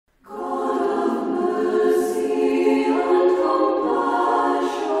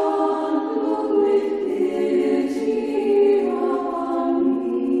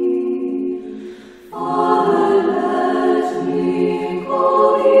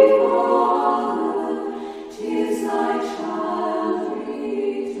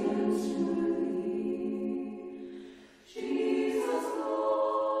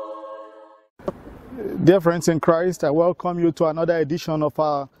Dear friends in Christ, I welcome you to another edition of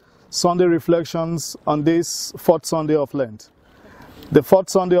our Sunday reflections on this fourth Sunday of Lent. The fourth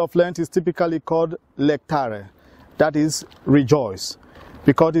Sunday of Lent is typically called Lectare, that is, rejoice,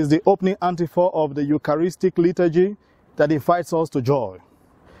 because it's the opening antiphon of the Eucharistic liturgy that invites us to joy.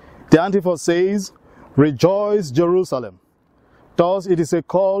 The antiphon says, "Rejoice, Jerusalem." Thus, it is a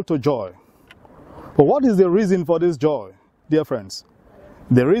call to joy. But what is the reason for this joy, dear friends?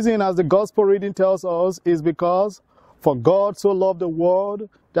 The reason, as the gospel reading tells us, is because for God so loved the world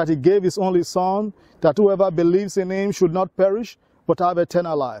that he gave his only Son, that whoever believes in him should not perish, but have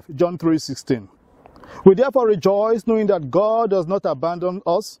eternal life. John 3:16. We therefore rejoice, knowing that God does not abandon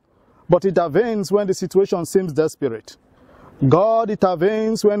us, but intervenes when the situation seems desperate. God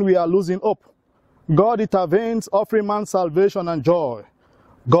intervenes when we are losing hope. God intervenes, offering man salvation and joy.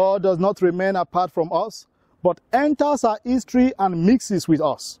 God does not remain apart from us, but enters our history and mixes with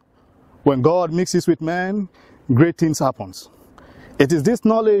us. When God mixes with man, great things happen. It is this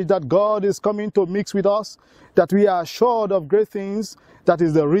knowledge that God is coming to mix with us, that we are assured of great things, that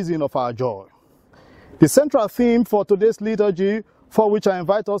is the reason of our joy. The central theme for today's liturgy, for which I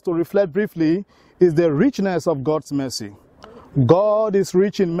invite us to reflect briefly, is the richness of God's mercy. God is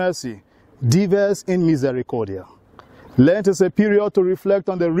rich in mercy, diverse in misericordia. Lent is a period to reflect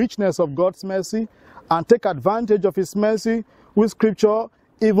on the richness of God's mercy and take advantage of his mercy, which Scripture,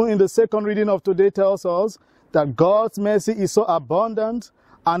 even in the second reading of today, tells us that God's mercy is so abundant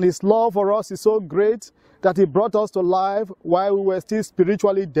and his love for us is so great that he brought us to life while we were still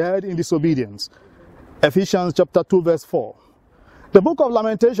spiritually dead in disobedience. Ephesians chapter 2 verse 4. The book of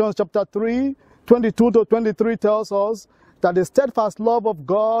Lamentations chapter 3, 22 to 23 tells us that the steadfast love of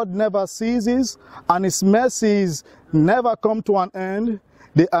God never ceases and his mercies never come to an end.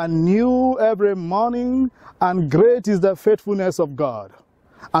 They are new every morning, and great is the faithfulness of God.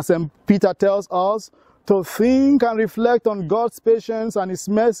 As St. Peter tells us, to think and reflect on God's patience and his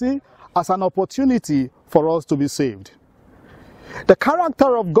mercy as an opportunity for us to be saved. The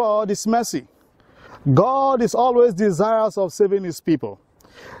character of God is mercy. God is always desirous of saving his people.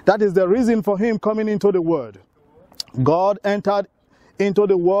 That is the reason for him coming into the world. God entered into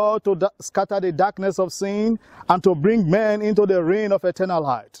the world to scatter the darkness of sin and to bring men into the reign of eternal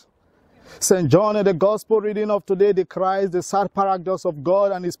light. St. John in the gospel reading of today decries the sad paradox of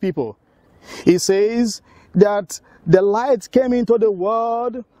God and his people. He says that the light came into the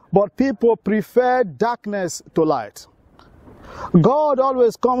world, but people preferred darkness to light. God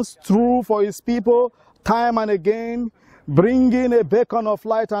always comes through for his people time and again, bringing a beacon of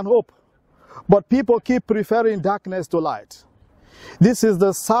light and hope. But people keep preferring darkness to light. This is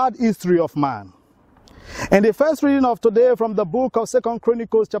the sad history of man. In the first reading of today from the book of 2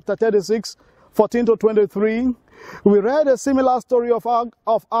 Chronicles chapter 36, 14 to 23, we read a similar story of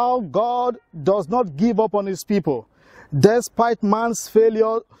how God does not give up on his people, despite man's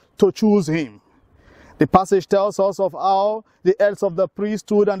failure to choose him. The passage tells us of how the heads of the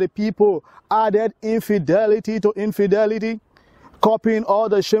priesthood and the people added infidelity to infidelity, copying all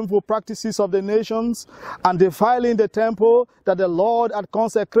the shameful practices of the nations and defiling the temple that the Lord had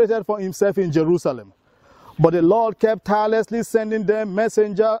consecrated for himself in Jerusalem. But the Lord kept tirelessly sending them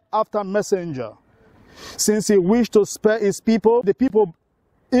messenger after messenger. Since he wished to spare his people, the people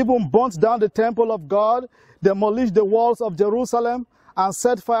even burnt down the temple of God, demolished the walls of Jerusalem, and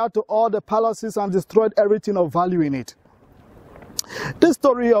set fire to all the palaces and destroyed everything of value in it. The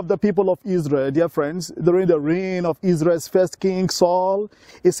story of the people of Israel, dear friends, during the reign of Israel's first king, Saul,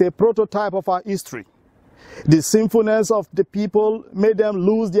 is a prototype of our history. The sinfulness of the people made them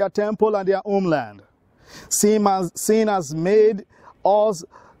lose their temple and their homeland. Sin has made us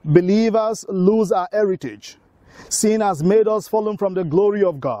believers lose our heritage. Sin has made us fallen from the glory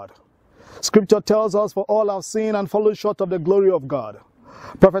of God. Scripture tells us, for all have sinned and fallen short of the glory of God.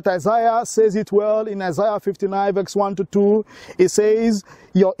 Prophet Isaiah says it well in Isaiah 59 verse 1 to 2. It says,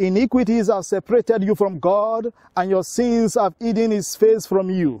 "Your iniquities have separated you from God, and your sins have hidden his face from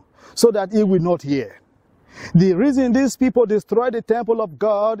you, so that he will not hear." The reason these people destroyed the temple of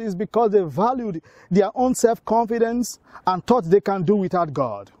God is because they valued their own self-confidence and thought they can do without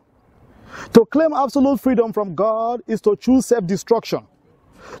God. To claim absolute freedom from God is to choose self-destruction.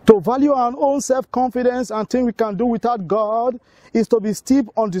 To value our own self-confidence and think we can do without God is to be steep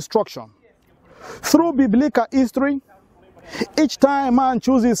on destruction. Through biblical history, each time man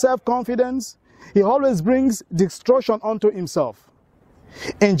chooses self-confidence, he always brings destruction unto himself.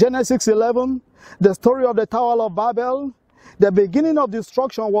 In Genesis 11, the story of the Tower of Babel, the beginning of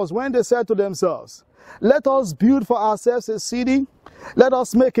destruction was when they said to themselves, "Let us build for ourselves a city, let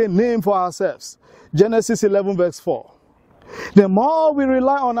us make a name for ourselves." Genesis 11 verse 4. The more we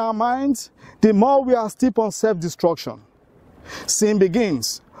rely on our minds, the more we are steep on self-destruction. Sin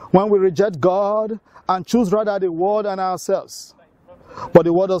begins when we reject God and choose rather the world and ourselves. But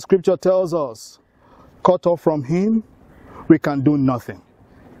the word of Scripture tells us, cut off from Him, we can do nothing.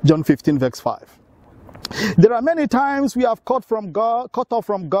 John 15 verse 5. There are many times we have cut off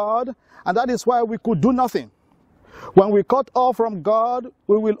from God, and that is why we could do nothing. When we cut off from God,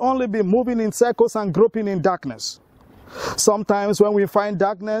 we will only be moving in circles and groping in darkness. Sometimes when we find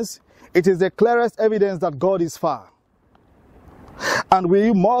darkness, it is the clearest evidence that God is far. And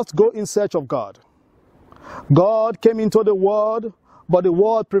we must go in search of God. God came into the world, but the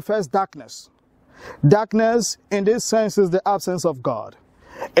world prefers darkness. Darkness, in this sense, is the absence of God.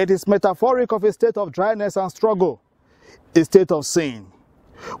 It is metaphoric of a state of dryness and struggle, a state of sin.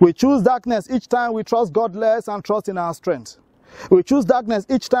 We choose darkness each time we trust God less and trust in our strength. We choose darkness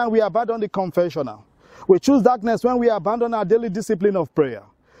each time we abandon the confessional. We choose darkness when we abandon our daily discipline of prayer.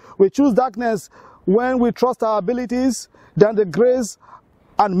 We choose darkness when we trust our abilities than the grace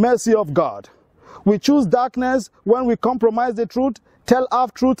and mercy of God. We choose darkness when we compromise the truth, tell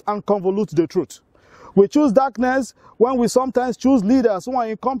half-truth, and convolute the truth. We choose darkness when we sometimes choose leaders who are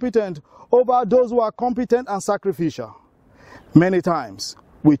incompetent over those who are competent and sacrificial. Many times,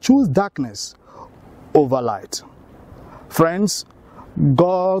 we choose darkness over light. Friends,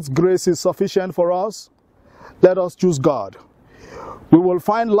 God's grace is sufficient for us. Let us choose God. We will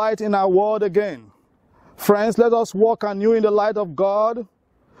find light in our world again. Friends, let us walk anew in the light of God.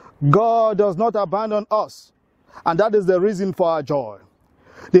 God does not abandon us, and that is the reason for our joy.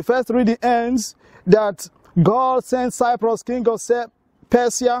 The first reading ends that God sent Cyrus, king of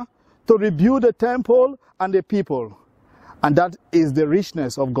Persia, to rebuild the temple and the people. And that is the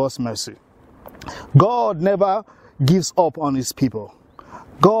richness of God's mercy. God never gives up on His people.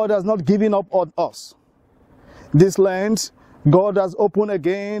 God has not given up on us. This Lent, God has opened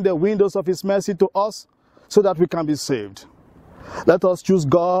again the windows of His mercy to us so that we can be saved. Let us choose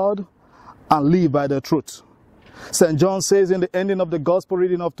God and live by the truth. St. John says in the ending of the gospel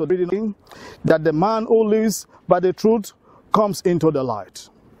reading of today that the man who lives by the truth comes into the light.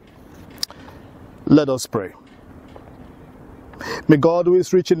 Let us pray. May God, who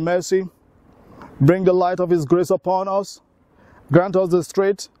is rich in mercy, bring the light of His grace upon us, grant us the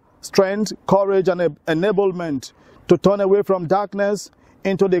strength, courage, and enablement to turn away from darkness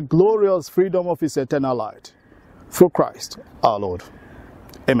into the glorious freedom of His eternal light. Through Christ our Lord.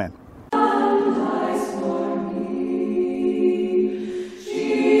 Amen.